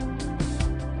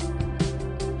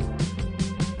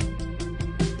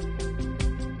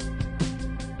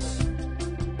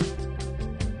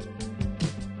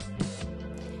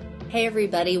Hey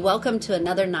everybody, welcome to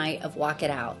another night of Walk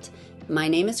It Out. My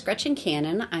name is Gretchen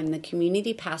Cannon. I'm the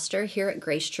community pastor here at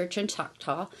Grace Church in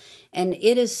Choctaw, and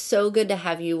it is so good to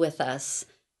have you with us.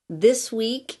 This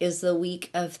week is the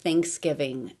week of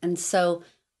Thanksgiving, and so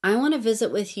I want to visit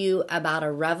with you about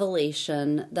a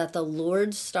revelation that the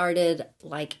Lord started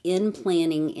in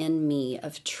planning in me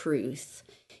of truth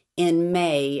in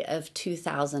May of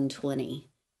 2020.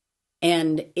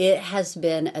 And it has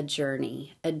been a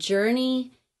journey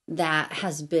that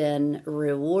has been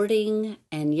rewarding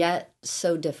and yet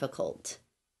so difficult.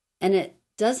 And it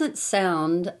doesn't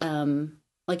sound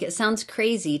it sounds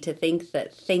crazy to think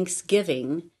that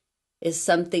Thanksgiving is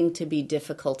something to be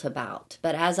difficult about.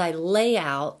 But as I lay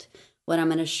out what I'm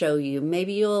going to show you,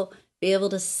 maybe you'll be able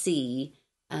to see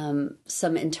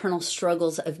some internal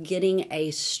struggles of getting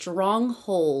a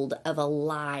stronghold of a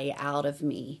lie out of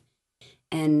me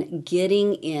and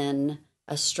getting in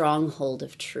a stronghold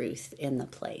of truth in the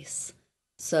place.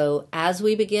 So as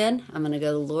we begin, I'm going to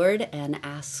go to the Lord and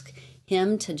ask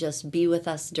Him to just be with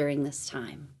us during this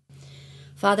time.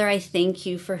 Father, I thank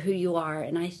you for who you are,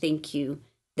 and I thank you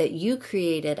that you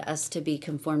created us to be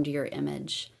conformed to your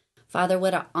image. Father,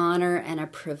 what an honor and a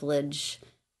privilege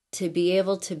to be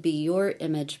able to be your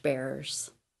image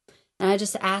bearers. And I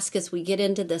just ask as we get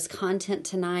into this content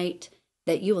tonight,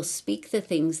 that you will speak the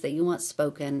things that you want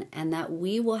spoken, and that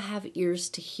we will have ears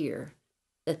to hear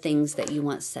the things that you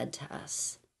want said to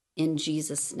us. In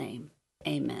Jesus' name,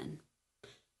 amen.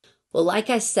 Well,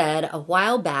 like I said, a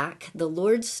while back, the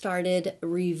Lord started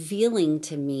revealing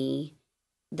to me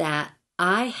that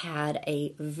I had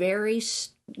a very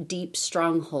deep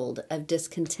stronghold of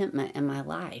discontentment in my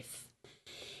life.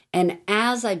 And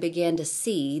as I began to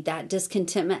see that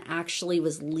discontentment actually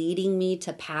was leading me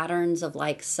to patterns of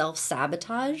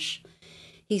self-sabotage,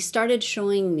 He started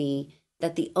showing me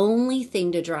that the only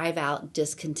thing to drive out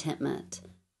discontentment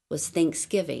was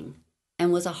thanksgiving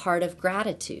and was a heart of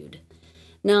gratitude.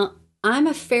 Now, I'm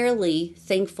a fairly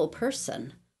thankful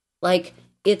person.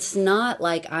 It's not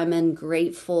like I'm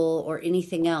ungrateful or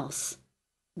anything else.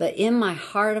 But in my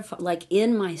heart,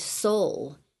 in my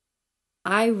soul,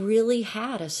 I really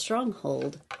had a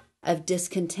stronghold of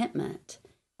discontentment.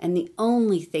 And the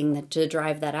only thing to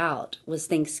drive that out was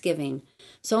thanksgiving.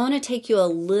 So I want to take you a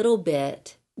little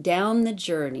bit down the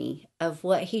journey of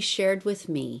what He shared with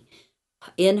me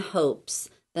in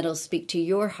hopes that it'll speak to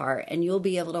your heart and you'll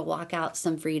be able to walk out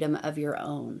some freedom of your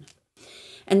own.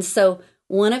 And so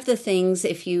one of the things,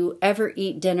 if you ever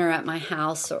eat dinner at my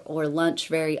house or lunch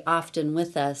very often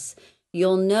with us,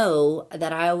 you'll know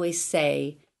that I always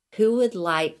say, who would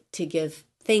like to give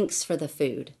thanks for the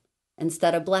food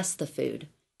instead of bless the food?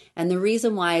 And the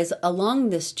reason why is along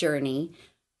this journey,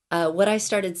 what I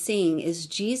started seeing is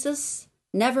Jesus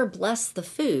never blessed the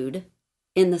food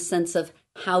in the sense of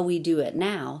how we do it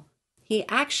now. He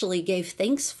actually gave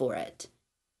thanks for it.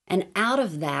 And out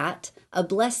of that, a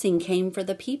blessing came for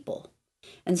the people.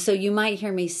 And so you might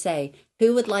hear me say,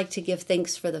 who would like to give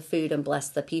thanks for the food and bless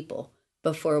the people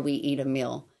before we eat a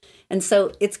meal? And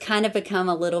so it's kind of become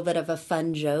a little bit of a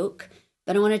fun joke,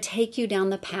 but I want to take you down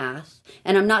the path.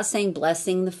 And I'm not saying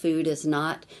blessing the food is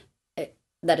not,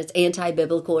 that it's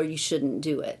anti-biblical or you shouldn't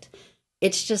do it.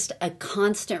 It's just a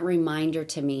constant reminder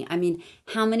to me. I mean,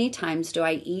 how many times do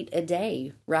I eat a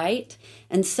day, right?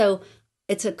 And so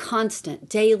it's a constant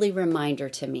daily reminder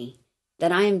to me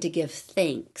that I am to give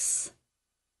thanks.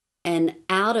 And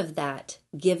out of that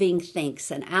giving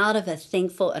thanks and out of a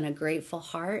thankful and a grateful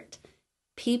heart,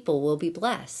 people will be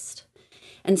blessed.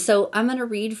 And so I'm going to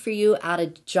read for you out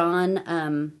of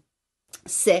John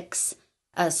 6,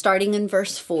 starting in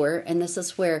verse 4, and this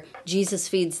is where Jesus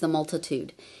feeds the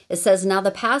multitude. It says, "Now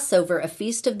the Passover, a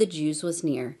feast of the Jews, was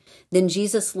near. Then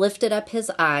Jesus lifted up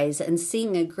His eyes, and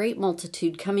seeing a great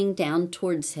multitude coming down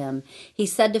towards Him, He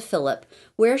said to Philip,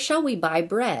 'Where shall we buy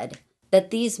bread, that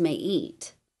these may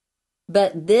eat?'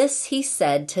 But this He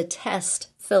said to test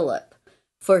Philip,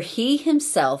 for He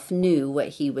Himself knew what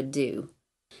He would do.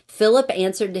 Philip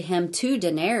answered to Him, 2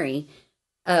 denarii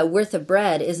worth of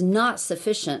bread is not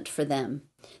sufficient for them,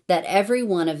 that every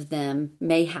one of them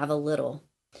may have a little.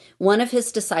 One of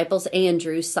His disciples,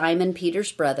 Andrew, Simon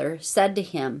Peter's brother, said to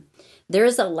Him, 'There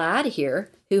is a lad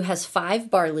here who has 5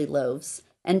 barley loaves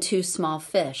and 2 small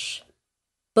fish.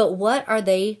 But what are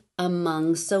they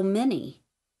among so many?'"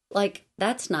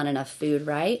 That's not enough food,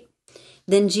 right?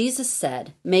 Then Jesus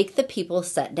said, "Make the people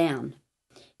sit down."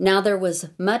 Now there was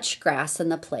much grass in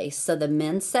the place, so the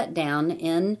men sat down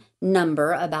in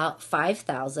number about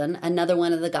 5,000. Another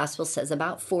one of the Gospels says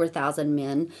about 4,000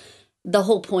 men. The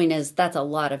whole point is that's a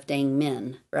lot of dang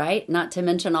men, right? Not to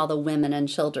mention all the women and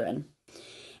children.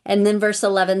 And then verse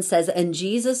 11 says, and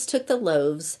Jesus took the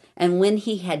loaves, and when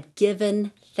he had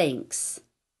given thanks,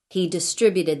 he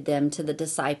distributed them to the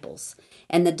disciples,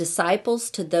 and the disciples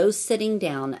to those sitting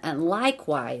down, and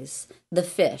likewise the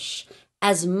fish,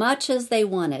 as much as they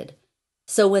wanted.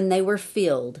 So when they were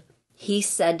filled, he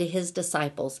said to his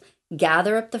disciples,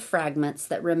 gather up the fragments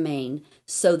that remain,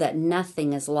 so that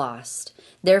nothing is lost.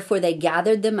 Therefore they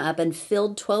gathered them up and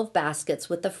filled 12 baskets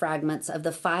with the fragments of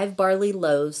the 5 barley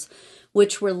loaves,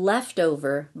 which were left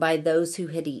over by those who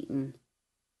had eaten.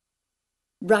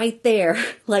 Right there,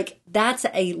 like that's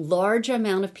a large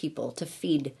amount of people to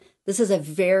feed. This is a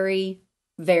very,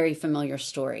 very familiar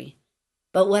story.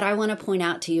 But what I want to point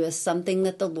out to you is something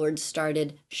that the Lord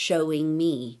started showing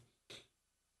me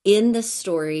in this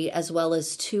story, as well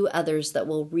as 2 others that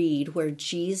we'll read, where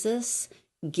Jesus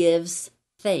gives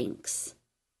thanks.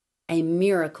 A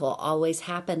miracle always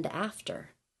happened after.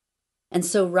 And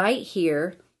so right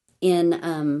here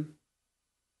in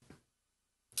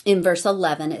verse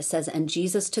 11, it says, and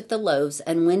Jesus took the loaves,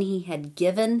 and when he had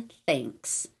given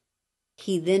thanks,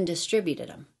 he then distributed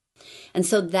them. And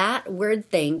so that word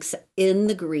thanks in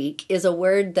the Greek is a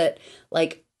word that,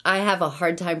 like, I have a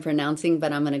hard time pronouncing,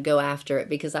 but I'm going to go after it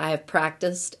because I have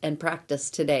practiced and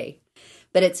practiced today.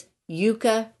 But it's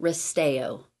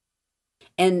Eucharisteo.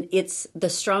 And it's the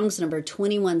Strong's number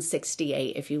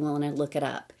 2168, if you want to look it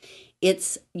up.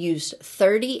 It's used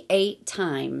 38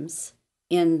 times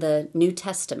in the New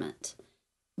Testament,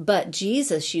 but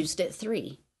Jesus used it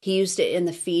 3. He used it in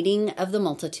the feeding of the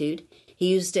multitude. He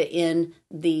used it in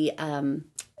the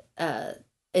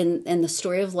in the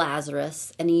story of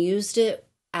Lazarus, and he used it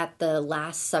at the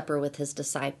Last Supper with his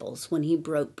disciples when he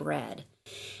broke bread.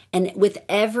 And with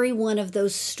every one of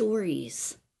those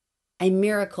stories, a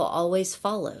miracle always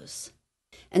follows.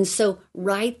 And so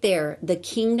right there, the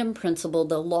kingdom principle,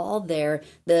 the law there,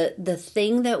 the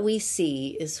thing that we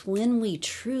see is when we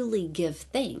truly give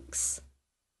thanks,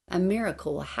 a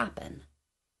miracle will happen.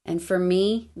 And for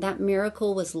me, that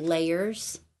miracle was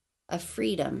layers of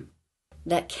freedom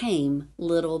that came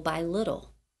little by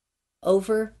little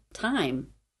over time.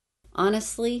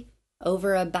 Honestly,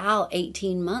 over about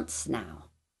 18 months now.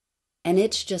 And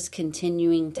it's just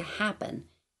continuing to happen.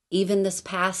 Even this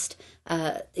past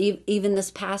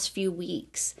few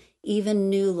weeks, even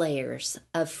new layers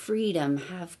of freedom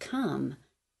have come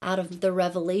out of the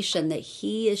revelation that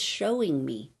he is showing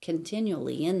me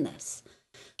continually in this.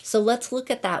 So let's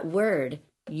look at that word,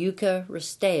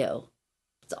 Eucharisteo.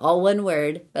 It's all one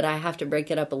word, but I have to break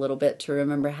it up a little bit to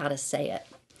remember how to say it.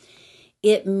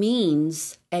 It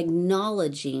means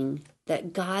acknowledging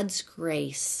that God's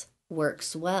grace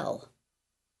works well.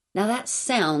 Now that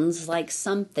sounds like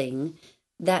something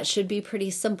that should be pretty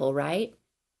simple, right?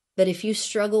 But if you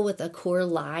struggle with a core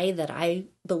lie that I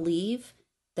believe,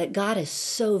 that God is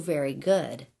so very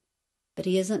good, but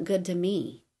he isn't good to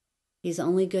me. He's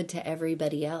only good to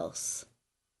everybody else.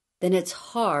 Then it's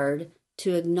hard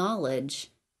to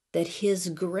acknowledge that his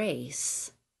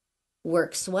grace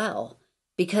works well.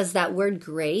 Because that word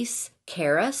grace,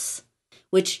 charis,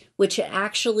 which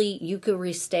actually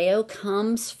Eucharisteo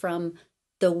comes from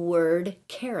the word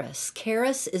charis.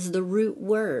 Charis is the root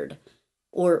word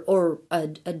or a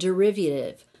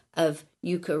derivative of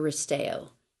Eucharisteo.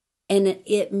 And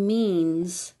it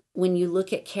means, when you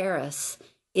look at charis,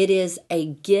 it is a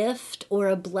gift or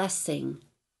a blessing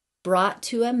brought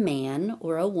to a man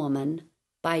or a woman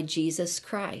by Jesus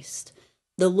Christ.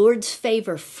 The Lord's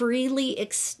favor freely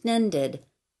extended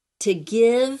to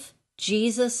give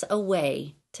Jesus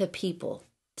away to people,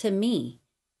 to me,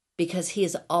 because he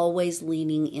is always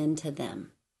leaning into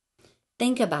them.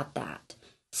 Think about that.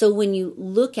 So when you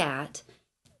look at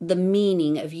the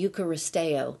meaning of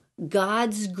Eucharisteo,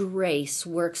 God's grace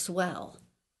works well.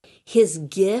 His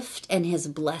gift and his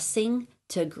blessing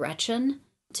to Gretchen,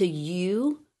 to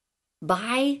you,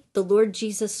 by the Lord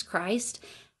Jesus Christ,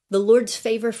 the Lord's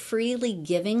favor freely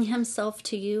giving himself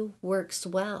to you works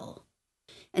well.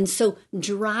 And so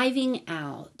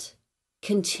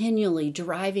continually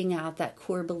driving out that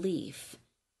core belief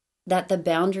that the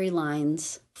boundary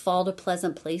lines fall to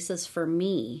pleasant places for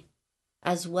me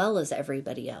as well as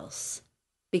everybody else.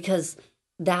 Because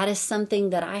that is something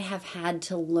that I have had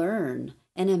to learn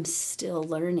and am still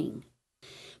learning.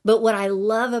 But what I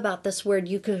love about this word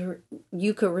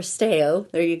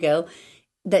Eucharisteo, there you go,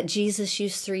 that Jesus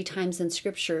used 3 times in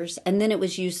scriptures, and then it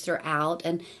was used throughout,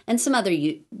 and some other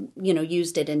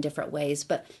used it in different ways.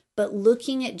 But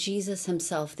looking at Jesus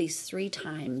himself these 3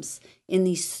 times in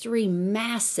these 3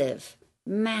 massive,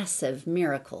 massive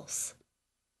miracles,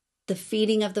 the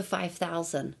feeding of the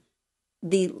 5,000,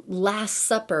 the Last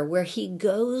Supper where he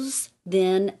goes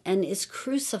then and is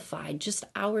crucified just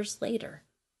hours later,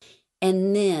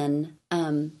 And then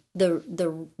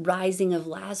the rising of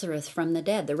Lazarus from the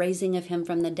dead, the raising of him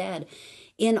from the dead.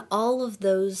 In all of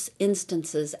those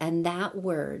instances and that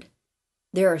word,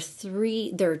 there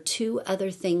are two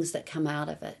other things that come out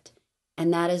of it.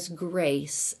 And that is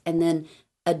grace. And then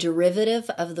a derivative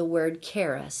of the word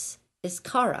charis is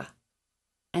chara.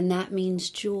 And that means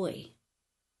joy.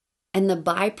 And the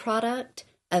byproduct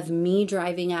of me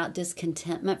driving out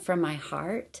discontentment from my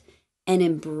heart and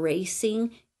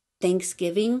embracing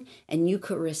thanksgiving and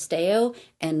Eucharisteo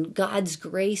and God's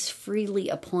grace freely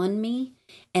upon me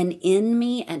and in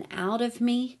me and out of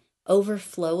me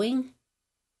overflowing,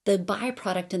 the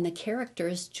byproduct and the character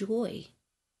is joy.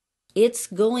 It's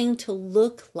going to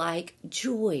look like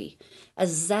joy, a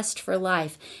zest for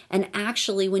life. And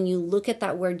actually, when you look at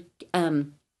that word,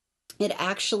 it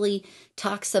actually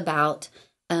talks about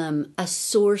a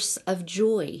source of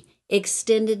joy,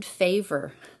 extended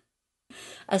favor,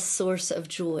 a source of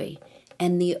joy,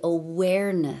 and the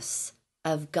awareness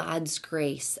of God's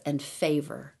grace and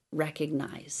favor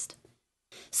recognized.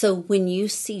 So when you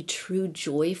see true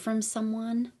joy from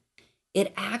someone,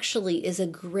 it actually is a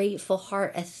grateful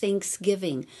heart, a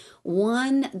thanksgiving,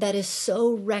 one that is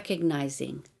so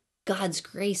recognizing God's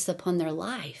grace upon their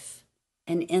life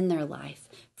and in their life,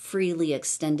 freely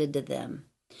extended to them.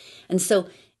 And so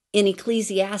in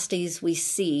Ecclesiastes, we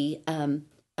see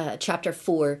chapter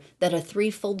 4 that a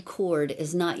threefold cord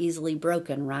is not easily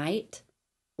broken, right?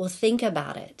 Well, think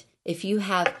about it. If you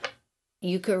have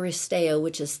Eucharisteo,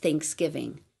 which is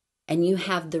thanksgiving, and you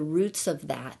have the roots of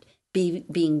that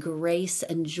being grace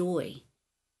and joy,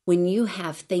 when you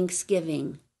have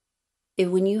thanksgiving,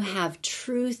 when you have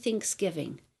true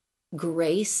thanksgiving,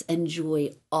 grace and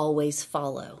joy always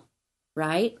follow,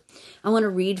 right? I want to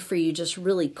read for you just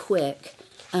really quick.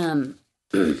 I'm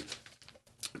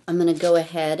going to go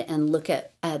ahead and look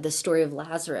at the story of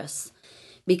Lazarus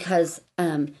because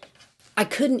I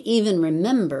couldn't even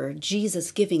remember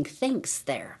Jesus giving thanks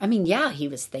there. I mean, yeah, he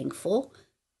was thankful,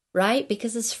 right?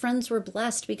 Because his friends were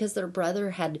blessed because their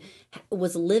brother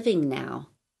was living now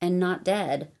and not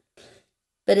dead.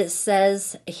 But it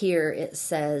says here,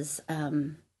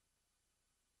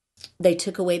 they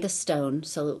took away the stone.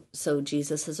 So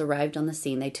Jesus has arrived on the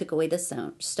scene. They took away the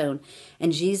stone.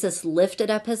 And Jesus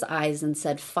lifted up his eyes and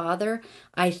said, "Father,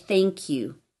 I thank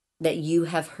you that you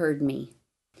have heard me.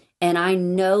 And I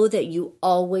know that you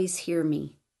always hear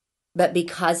me. But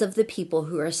because of the people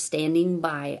who are standing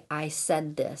by, I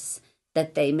said this,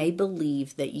 that they may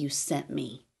believe that you sent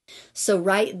me." So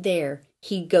right there,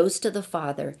 he goes to the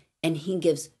Father and he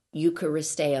gives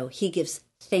Eucharisteo. He gives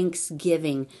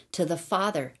thanksgiving to the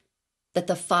Father, that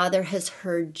the Father has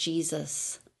heard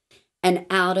Jesus. And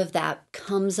out of that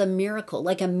comes a miracle,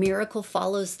 like a miracle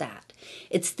follows that.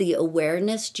 It's the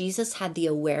awareness. Jesus had the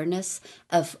awareness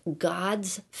of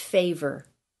God's favor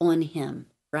on him,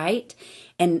 right?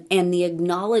 And the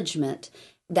acknowledgement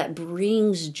that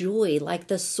brings joy, like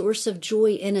the source of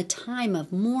joy in a time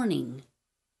of mourning.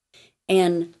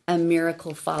 And a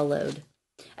miracle followed.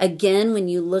 Again, when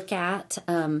you look at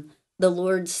the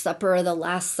Lord's Supper or the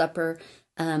Last Supper,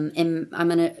 and I'm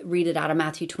going to read it out of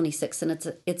Matthew 26, and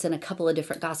it's in a couple of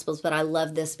different Gospels, but I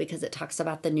love this because it talks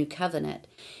about the new covenant.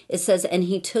 It says, "And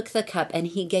he took the cup and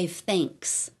he gave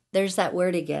thanks." There's that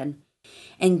word again.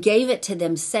 "And gave it to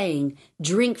them, saying,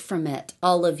 'Drink from it,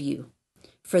 all of you,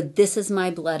 for this is my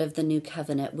blood of the new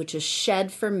covenant, which is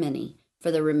shed for many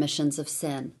for the remissions of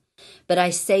sin. But I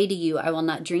say to you, I will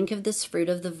not drink of this fruit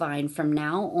of the vine from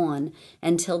now on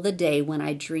until the day when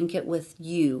I drink it with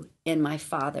you in my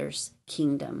Father's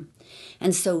kingdom.'"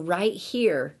 And so right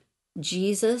here,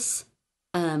 Jesus,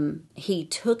 he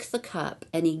took the cup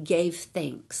and he gave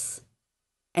thanks.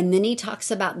 And then he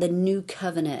talks about the new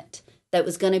covenant that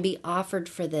was going to be offered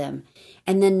for them.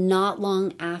 And then not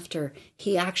long after,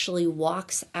 he actually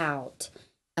walks out.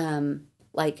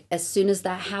 Like as soon as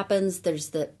that happens,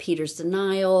 there's Peter's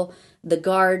denial, the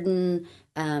garden,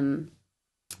 the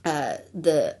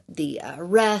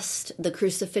arrest, the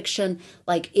crucifixion.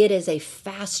 Like it is a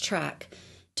fast track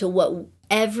to what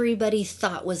everybody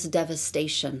thought was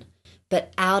devastation.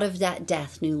 But out of that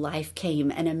death, new life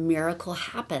came and a miracle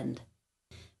happened.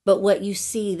 But what you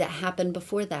see that happened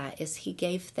before that is he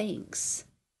gave thanks.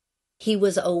 He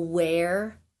was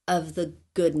aware of the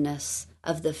goodness,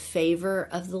 of the favor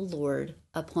of the Lord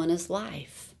upon his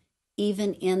life,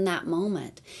 even in that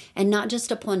moment. And not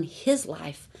just upon his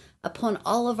life, upon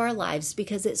all of our lives,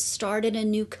 because it started a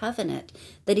new covenant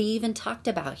that he even talked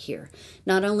about here.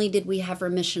 Not only did we have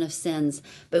remission of sins,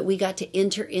 but we got to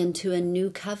enter into a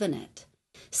new covenant,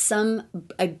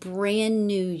 a brand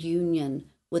new union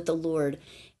with the Lord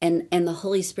and the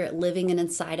Holy Spirit living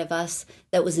inside of us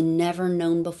that was never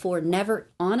known before, never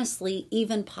honestly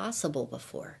even possible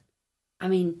before. I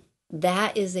mean,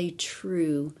 that is a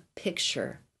true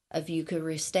picture of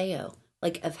Eucharisteo,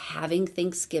 like of having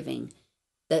thanksgiving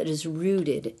that is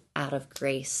rooted out of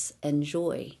grace and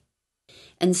joy.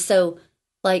 And so,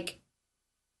 like,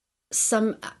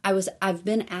 I've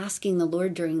been asking the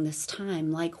Lord during this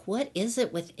time, like, what is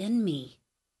it within me?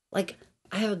 Like,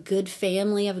 I have a good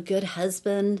family, I have a good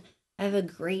husband, I have a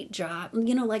great job,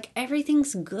 like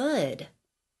everything's good.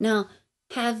 Now,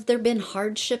 have there been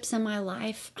hardships in my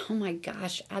life? Oh my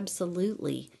gosh,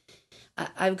 absolutely.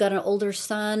 I've got an older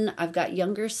son, I've got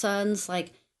younger sons.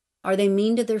 Like, are they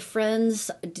mean to their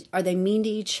friends? Are they mean to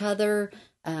each other?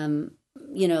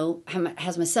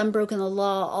 Has my son broken the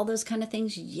law? All those kind of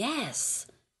things? Yes.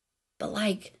 But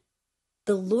like,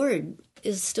 the Lord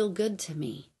is still good to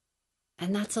me.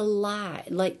 And that's a lie.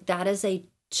 Like, that is a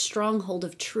stronghold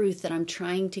of truth that I'm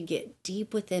trying to get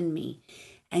deep within me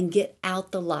and get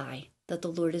out the lie that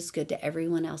the Lord is good to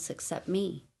everyone else except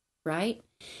me, right?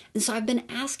 And so I've been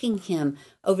asking him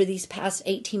over these past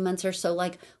 18 months or so,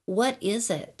 like, what is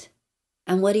it?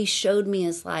 And what he showed me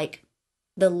is like,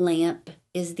 the lamp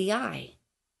is the eye.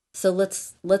 So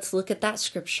let's look at that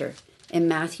scripture in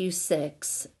Matthew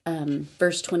 6,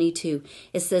 verse 22.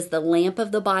 It says, the lamp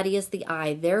of the body is the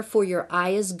eye. Therefore, your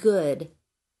eye is good.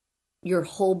 Your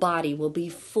whole body will be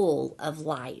full of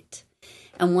light.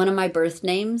 And one of my birth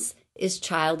names is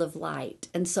Child of Light.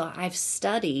 And so I've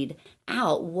studied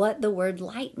out what the word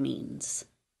light means,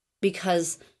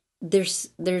 because there's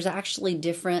actually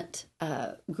different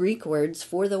Greek words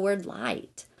for the word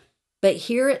light. But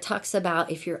here it talks about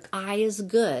if your eye is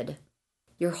good,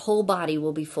 your whole body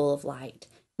will be full of light.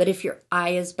 But if your eye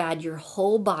is bad, your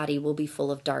whole body will be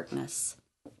full of darkness.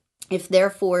 If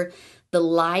therefore the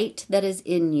light that is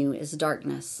in you is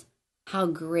darkness, how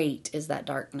great is that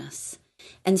darkness?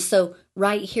 And so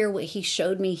right here, what he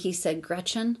showed me, he said,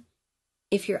 Gretchen,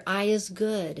 if your eye is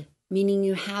good, meaning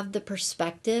you have the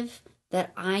perspective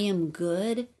that I am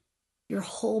good, your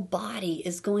whole body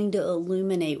is going to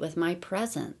illuminate with my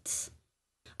presence.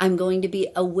 I'm going to be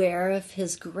aware of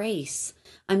his grace.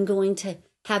 I'm going to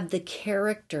have the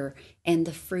character and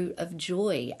the fruit of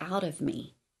joy out of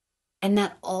me. And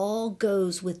that all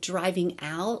goes with driving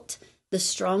out the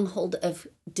stronghold of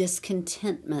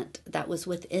discontentment that was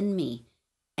within me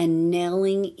and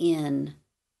nailing in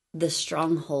the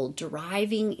stronghold,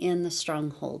 driving in the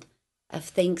stronghold of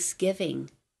thanksgiving,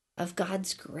 of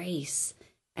God's grace,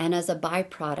 and as a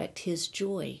byproduct, his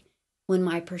joy, when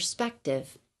my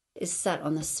perspective is set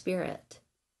on the Spirit.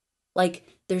 Like,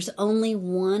 there's only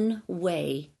one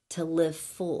way to live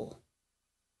full,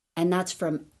 and that's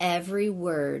from every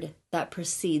word that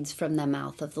proceeds from the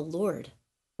mouth of the Lord,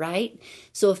 right?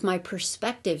 So if my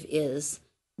perspective is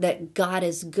that God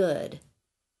is good,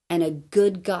 and a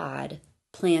good God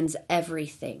plans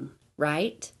everything,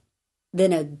 right?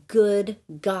 Then a good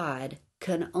God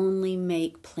can only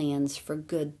make plans for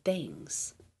good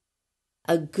things.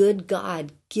 A good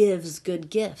God gives good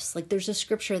gifts. Like, there's a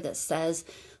scripture that says,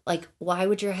 like, why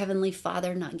would your heavenly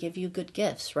Father not give you good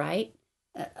gifts, right?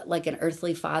 Like an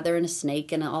earthly father and a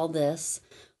snake and all this.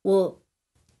 Well,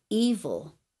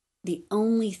 evil, the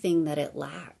only thing that it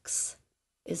lacks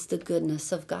is the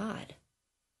goodness of God.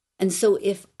 And so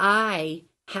if I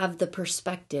have the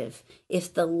perspective,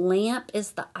 if the lamp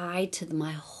is the eye to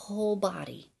my whole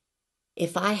body,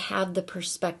 if I have the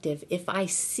perspective, if I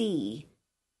see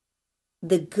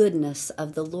the goodness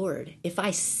of the Lord, if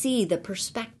I see the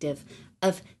perspective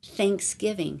of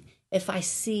thanksgiving, if I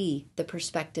see the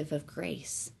perspective of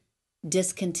grace,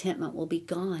 discontentment will be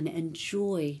gone and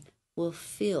joy will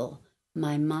fill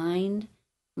my mind,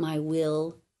 my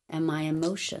will, and my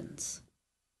emotions.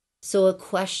 So a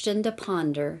question to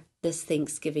ponder this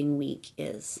Thanksgiving week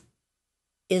is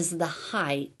the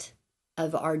height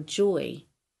of our joy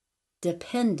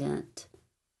dependent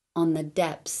on the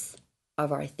depths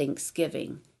of our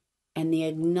thanksgiving and the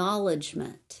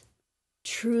acknowledgement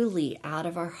truly out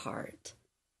of our heart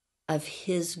of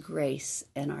his grace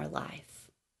in our life?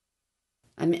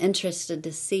 I'm interested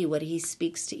to see what he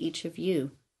speaks to each of you.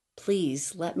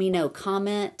 Please let me know.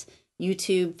 Comment,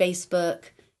 YouTube, Facebook,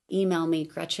 email me,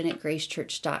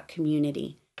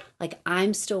 Gretchen@gracechurch.community. Like,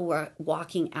 I'm still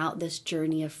walking out this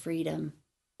journey of freedom,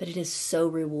 but it is so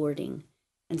rewarding.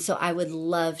 And so I would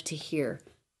love to hear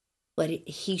what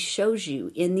he shows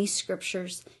you in these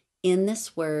scriptures, in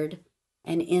this word,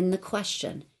 and in the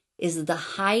question. Is the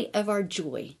height of our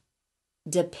joy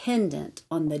dependent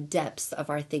on the depths of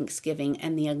our thanksgiving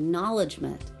and the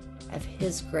acknowledgement of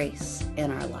his grace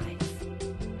in our life?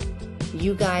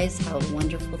 You guys have a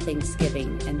wonderful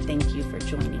Thanksgiving, and thank you for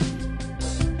joining